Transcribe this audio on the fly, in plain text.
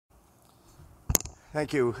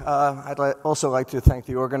Thank you. I'd also like to thank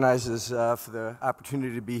the organizers for the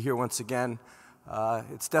opportunity to be here once again.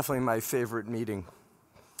 It's definitely my favorite meeting.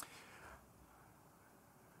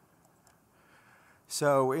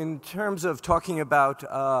 So in terms of talking about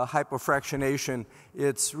hypofractionation,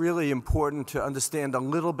 it's really important to understand a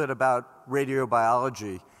little bit about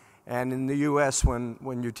radiobiology. And in the US,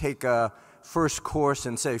 when you take a first course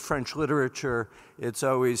in, say, French literature, it's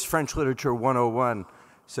always French Literature 101.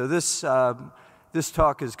 So this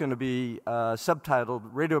talk is going to be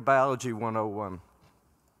subtitled Radiobiology 101.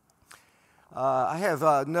 I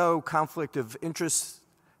have no conflict of interest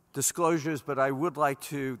disclosures, but I would like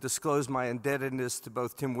to disclose my indebtedness to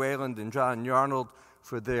both Tim Wayland and John Yarnold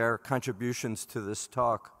for their contributions to this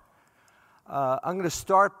talk. I'm going to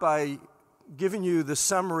start by giving you the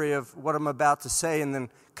summary of what I'm about to say and then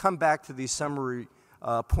come back to these summary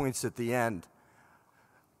points at the end.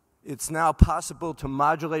 It's now possible to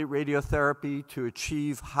modulate radiotherapy to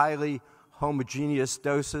achieve highly homogeneous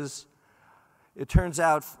doses. It turns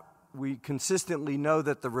out we consistently know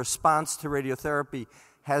that the response to radiotherapy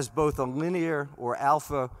has both a linear or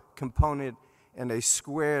alpha component and a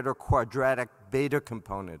squared or quadratic beta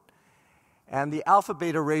component. And the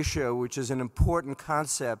alpha-beta ratio, which is an important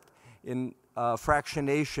concept in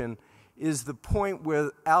fractionation, is the point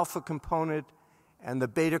where alpha component and the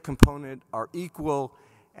beta component are equal,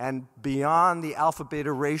 and beyond the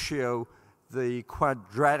alpha-beta ratio, the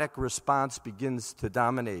quadratic response begins to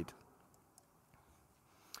dominate.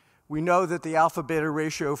 We know that the alpha-beta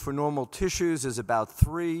ratio for normal tissues is about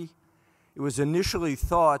 3. It was initially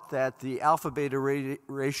thought that the alpha-beta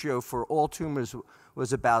ratio for all tumors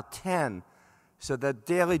was about 10, so that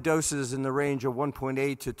daily doses in the range of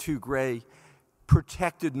 1.8 to 2 gray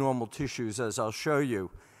protected normal tissues, as I'll show you.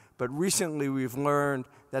 But recently we've learned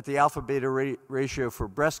that the alpha-beta ratio for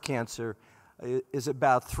breast cancer is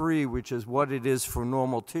about 3, which is what it is for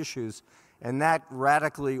normal tissues, and that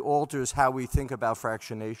radically alters how we think about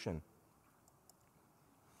fractionation.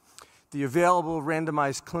 The available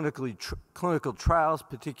randomized clinical trials,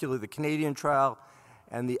 particularly the Canadian trial,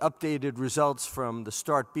 and the updated results from the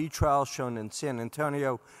START-B trial shown in San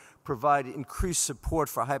Antonio provide increased support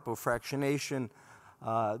for hypofractionation.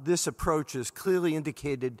 This approach is clearly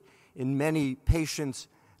indicated in many patients,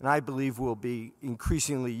 and I believe will be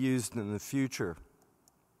increasingly used in the future.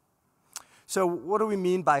 So what do we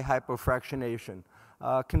mean by hypofractionation?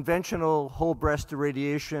 Conventional whole breast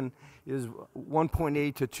irradiation is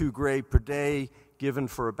 1.8 to 2 gray per day, given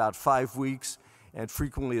for about 5 weeks, and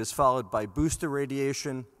frequently is followed by booster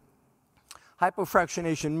radiation.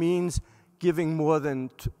 Hypofractionation means giving more than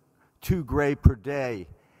 2 gray per day.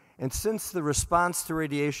 And since the response to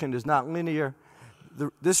radiation is not linear,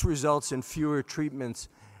 this results in fewer treatments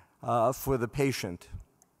for the patient.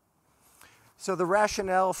 So the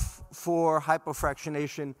rationale for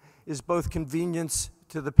hypofractionation is both convenience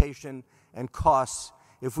to the patient and costs.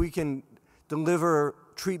 If we can deliver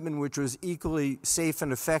treatment which was equally safe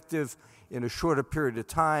and effective in a shorter period of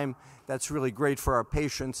time, that's really great for our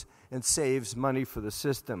patients and saves money for the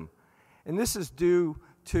system. And this is due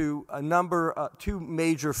to two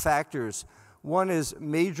major factors. One is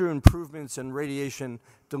major improvements in radiation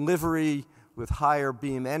delivery with higher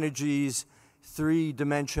beam energies,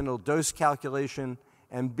 3-dimensional dose calculation,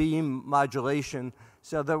 and beam modulation,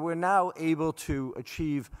 so that we're now able to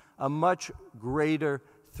achieve a much greater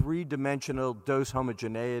 3-dimensional dose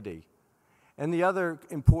homogeneity. And the other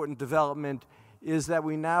important development is that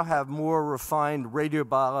we now have more refined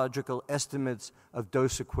radiobiological estimates of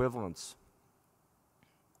dose equivalence.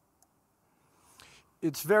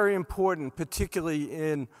 It's very important, particularly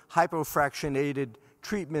in hypofractionated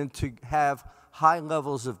treatment, to have high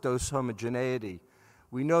levels of dose homogeneity.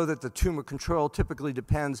 We know that the tumor control typically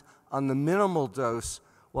depends on the minimal dose,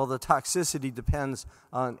 while the toxicity depends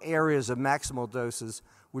on areas of maximal doses,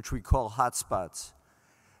 which we call hotspots.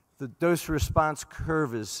 The dose-response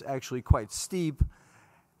curve is actually quite steep,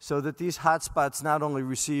 so that these hotspots not only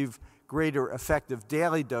receive greater effective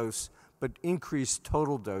daily dose, but increased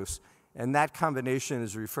total dose, and that combination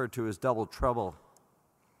is referred to as double trouble.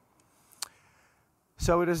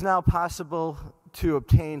 So it is now possible to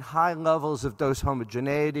obtain high levels of dose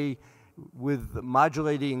homogeneity with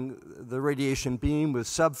modulating the radiation beam with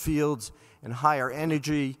subfields and higher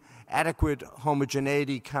energy. Adequate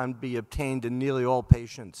homogeneity can be obtained in nearly all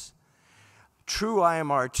patients. True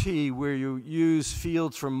IMRT, where you use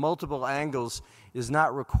fields from multiple angles, is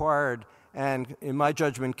not required, and in my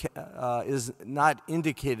judgment is not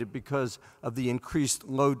indicated because of the increased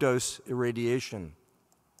low-dose irradiation.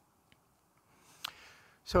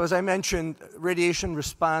 So as I mentioned, radiation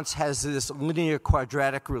response has this linear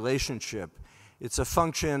quadratic relationship. It's a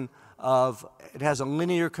function of, it has a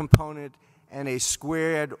linear component and a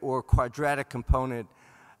squared or quadratic component.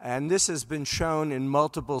 And this has been shown in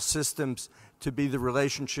multiple systems to be the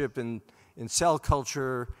relationship in cell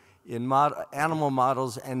culture, in animal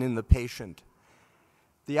models, and in the patient.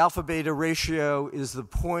 The alpha-beta ratio is the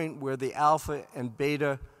point where the alpha and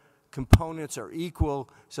beta components are equal,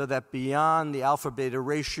 so that beyond the alpha-beta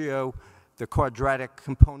ratio, the quadratic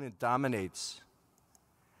component dominates.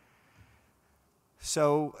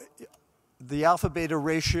 So the alpha-beta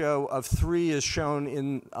ratio of 3 is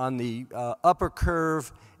shown on the upper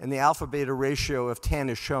curve, and the alpha-beta ratio of 10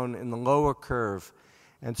 is shown in the lower curve.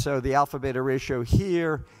 And so the alpha-beta ratio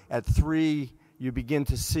here at 3, you begin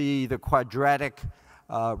to see the quadratic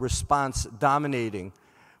response dominating.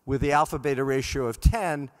 With the alpha-beta ratio of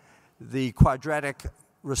 10, the quadratic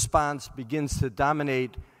response begins to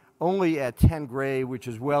dominate only at 10 gray, which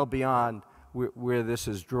is well beyond where this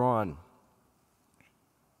is drawn.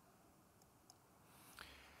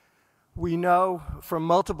 We know from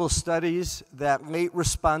multiple studies that late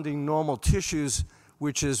responding normal tissues,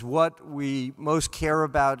 which is what we most care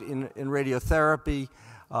about in radiotherapy,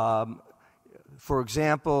 for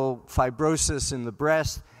example, fibrosis in the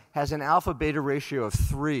breast, has an alpha-beta ratio of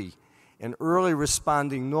 3. And early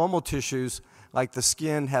responding normal tissues, like the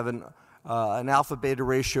skin, have an alpha-beta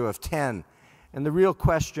ratio of 10. And the real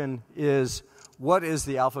question is, what is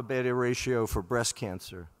the alpha-beta ratio for breast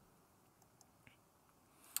cancer?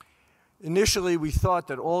 Initially, we thought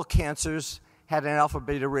that all cancers had an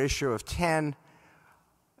alpha-beta ratio of 10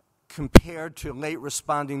 compared to late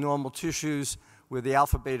responding normal tissues where the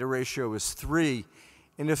alpha-beta ratio is 3.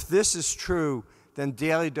 And if this is true, then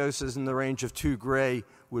daily doses in the range of 2 gray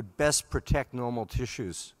would best protect normal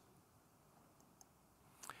tissues.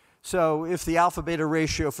 So if the alpha-beta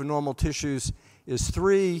ratio for normal tissues is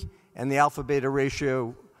 3 and the alpha-beta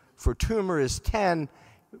ratio for tumor is 10,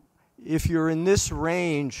 if you're in this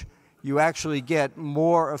range, you actually get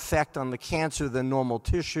more effect on the cancer than normal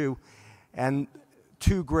tissue, and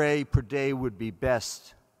 2 gray per day would be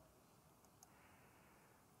best.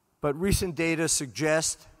 But recent data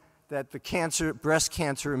suggest that the cancer, breast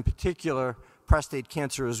cancer in particular, prostate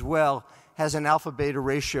cancer as well, has an alpha-beta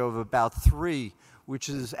ratio of about 3, which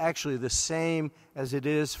is actually the same as it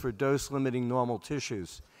is for dose-limiting normal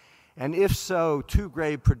tissues. And if so, 2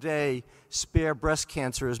 gray per day spare breast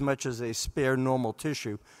cancer as much as they spare normal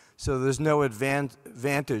tissue. So there's no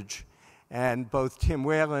advantage. And both Tim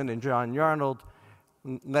Whalen and John Yarnold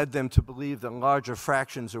led them to believe that larger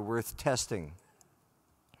fractions are worth testing.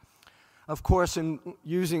 Of course, in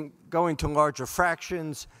going to larger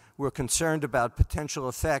fractions, we're concerned about potential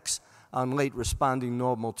effects on late responding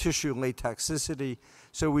normal tissue, late toxicity,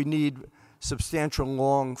 so we need substantial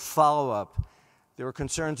long follow-up. There are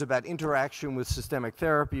concerns about interaction with systemic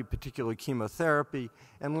therapy, particularly chemotherapy,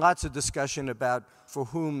 and lots of discussion about for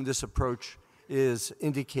whom this approach is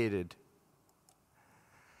indicated.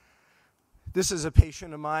 This is a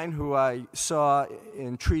patient of mine who I saw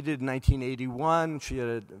and treated in 1981. She had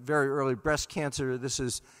a very early breast cancer. This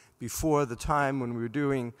is before the time when we were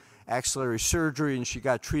doing axillary surgery, and she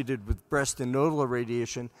got treated with breast and nodal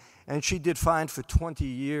irradiation, and she did fine for 20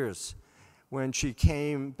 years. When she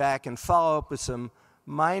came back in follow-up with some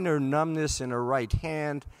minor numbness in her right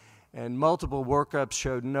hand, and multiple workups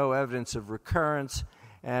showed no evidence of recurrence,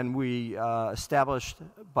 and we established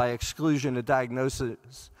by exclusion a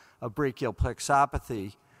diagnosis of brachial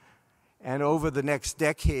plexopathy. And over the next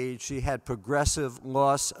decade, she had progressive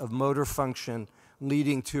loss of motor function,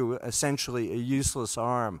 leading to essentially a useless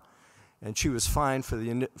arm. And she was fine for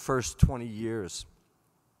the first 20 years.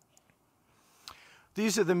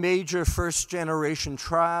 These are the major first-generation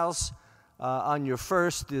trials. On your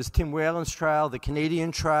first is Tim Whalen's trial, the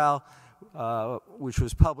Canadian trial, which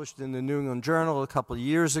was published in the New England Journal a couple of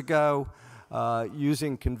years ago,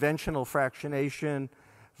 using conventional fractionation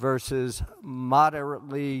versus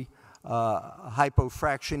moderately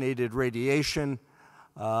hypofractionated radiation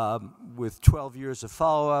with 12 years of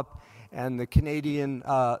follow-up. And the Canadian,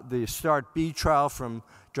 the START-B trial from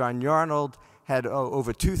John Yarnold had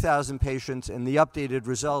over 2,000 patients, and the updated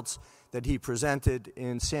results that he presented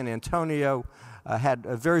in San Antonio had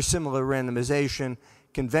a very similar randomization,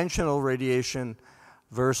 conventional radiation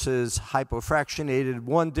versus hypofractionated.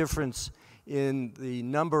 One difference in the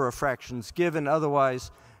number of fractions given,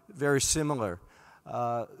 otherwise very similar.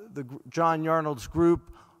 John Yarnold's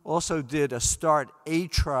group also did a START-A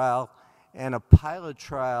trial and a pilot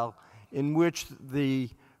trial in which the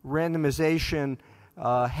randomization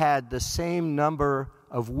had the same number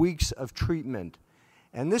of weeks of treatment.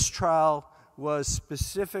 And this trial was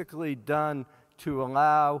specifically done to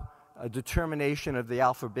allow a determination of the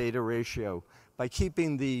alpha-beta ratio by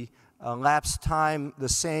keeping the lapse time the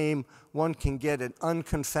same, one can get an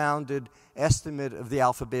unconfounded estimate of the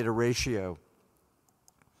alpha-beta ratio.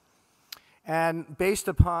 And based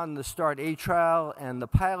upon the START-A trial and the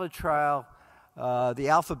pilot trial, the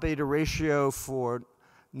alpha-beta ratio for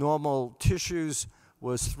normal tissues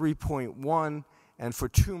was 3.1, and for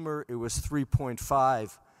tumor it was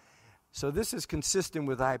 3.5. So this is consistent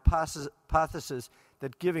with the hypothesis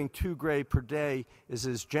that giving 2 gray per day is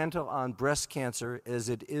as gentle on breast cancer as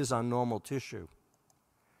it is on normal tissue.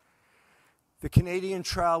 The Canadian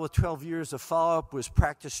trial with 12 years of follow-up was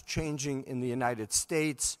practice-changing in the United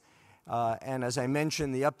States. And as I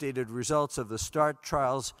mentioned, the updated results of the START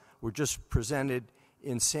trials were just presented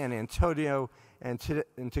in San Antonio, and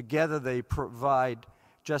together they provide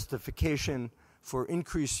justification for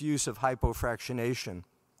increased use of hypofractionation.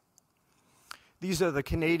 These are the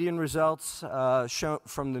Canadian results shown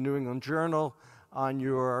from the New England Journal. On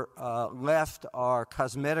your left are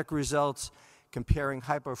cosmetic results comparing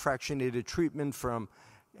hypofractionated treatment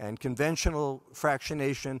and conventional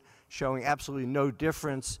fractionation, showing absolutely no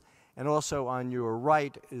difference. And also on your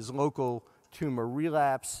right is local tumor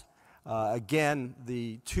relapse. Again,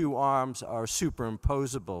 the two arms are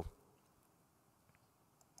superimposable.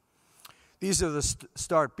 These are the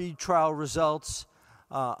START-B trial results.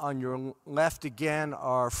 On your left again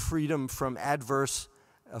are freedom from adverse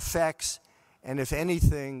effects. And if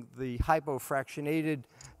anything, the hypofractionated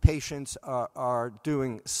patients are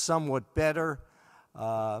doing somewhat better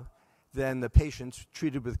than the patients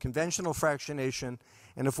treated with conventional fractionation.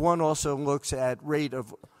 And if one also looks at rate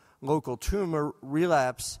of local tumor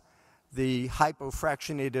relapse, the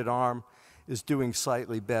hypofractionated arm is doing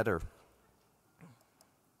slightly better.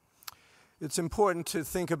 It's important to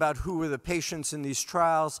think about who were the patients in these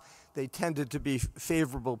trials. They tended to be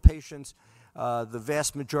favorable patients. The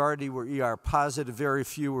vast majority were ER positive. Very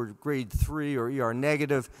few were grade 3 or ER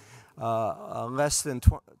negative. Less than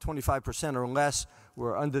 25% or less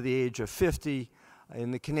were under the age of 50. In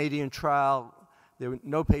the Canadian trial,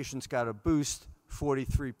 no patients got a boost,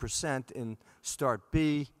 43% in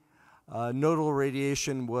START-B. Nodal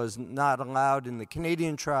radiation was not allowed in the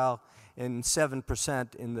Canadian trial, and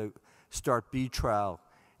 7% in the START-B trial,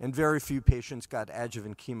 and very few patients got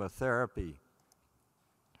adjuvant chemotherapy.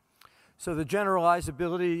 So the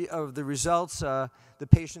generalizability of the results, the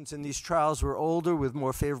patients in these trials were older with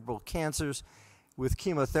more favorable cancers, with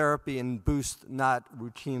chemotherapy and boost not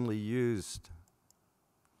routinely used.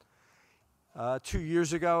 2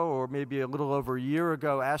 years ago, or maybe a little over a year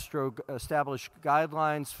ago, ASTRO established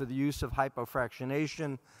guidelines for the use of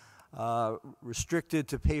hypofractionation, restricted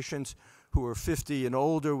to patients who are 50 and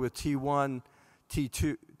older with T1,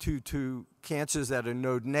 T2 cancers that are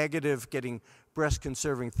node negative, getting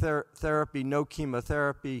breast-conserving therapy, no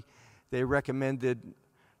chemotherapy. They recommended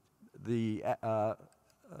the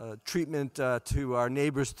treatment to our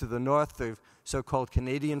neighbors to the north, the so-called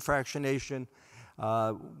Canadian fractionation.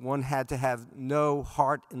 One had to have no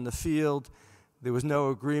heart in the field. There was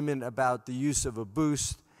no agreement about the use of a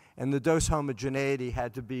boost, and the dose homogeneity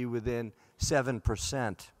had to be within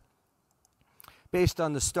 7%. Based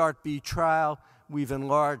on the START-B trial, we've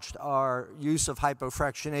enlarged our use of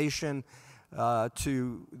hypofractionation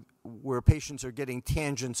to where patients are getting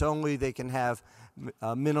tangents only. They can have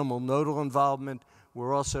minimal nodal involvement.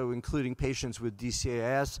 We're also including patients with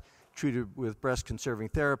DCIS treated with breast-conserving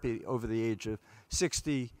therapy over the age of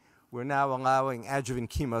 60. We're now allowing adjuvant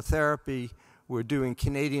chemotherapy. We're doing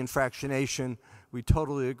Canadian fractionation. We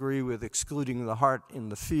totally agree with excluding the heart in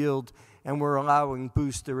the field. And we're allowing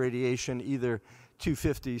boost irradiation, either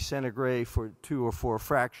 250 centigrade for 2 or 4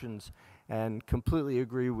 fractions, and completely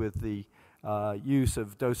agree with the use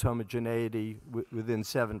of dose homogeneity within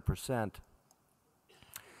 7%.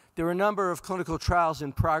 There are a number of clinical trials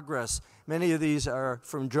in progress. Many of these are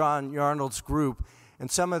from John Yarnold's group,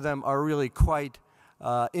 and some of them are really quite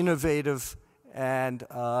innovative and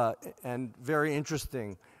very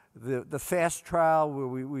interesting. The FAST trial, where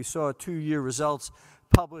we saw 2-year results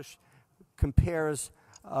published, compares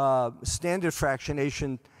standard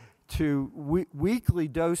fractionation to weekly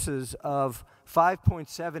doses of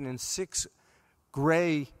 5.7 and 6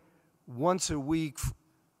 gray once a week,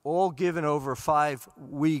 all given over 5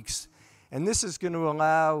 weeks. And this is going to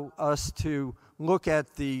allow us to look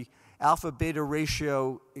at the alpha-beta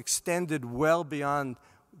ratio extended well beyond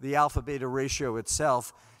the alpha-beta ratio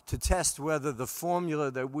itself, to test whether the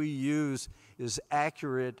formula that we use is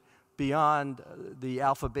accurate beyond the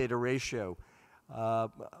alpha-beta ratio.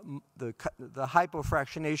 The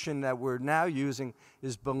hypofractionation that we're now using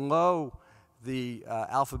is below the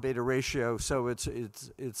alpha-beta ratio, so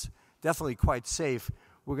it's definitely quite safe.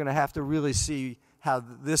 We're going to have to really see how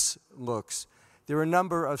this looks. There are a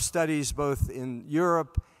number of studies both in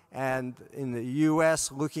Europe and in the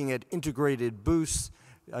US looking at integrated boosts,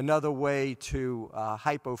 another way to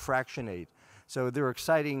hypofractionate. So there are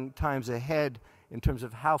exciting times ahead in terms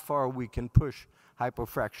of how far we can push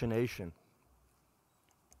hypofractionation.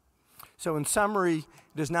 So in summary,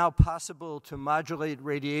 it is now possible to modulate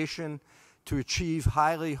radiation to achieve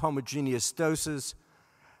highly homogeneous doses.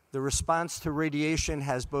 The response to radiation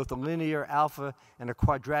has both a linear alpha and a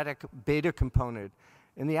quadratic beta component.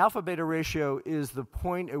 And the alpha-beta ratio is the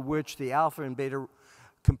point at which the alpha and beta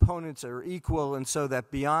components are equal, and so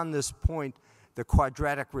that beyond this point, the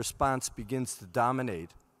quadratic response begins to dominate.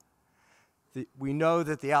 We know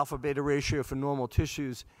that the alpha-beta ratio for normal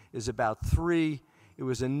tissues is about 3. It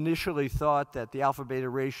was initially thought that the alpha-beta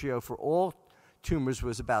ratio for all tumors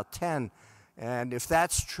was about 10. And if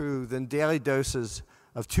that's true, then daily doses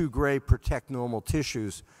of 2 gray protect normal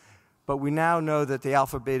tissues. But we now know that the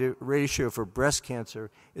alpha-beta ratio for breast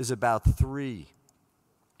cancer is about 3.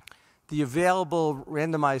 The available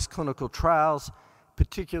randomized clinical trials,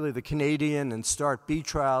 particularly the Canadian and START-B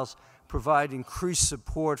trials, provide increased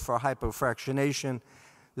support for hypofractionation.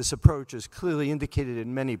 This approach is clearly indicated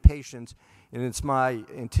in many patients, and it's my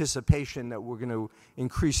anticipation that we're going to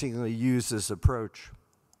increasingly use this approach.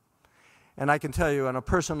 And I can tell you on a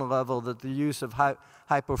personal level that the use of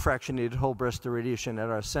hypofractionated whole breast irradiation at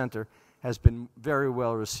our center has been very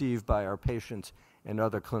well received by our patients and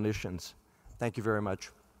other clinicians. Thank you very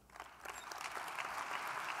much.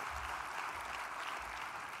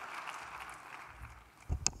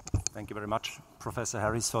 Thank you very much, Professor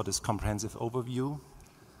Harris, for this comprehensive overview.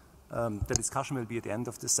 The discussion will be at the end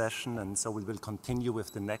of the session, and so we will continue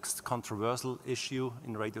with the next controversial issue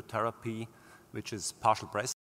in radiotherapy, which is partial breast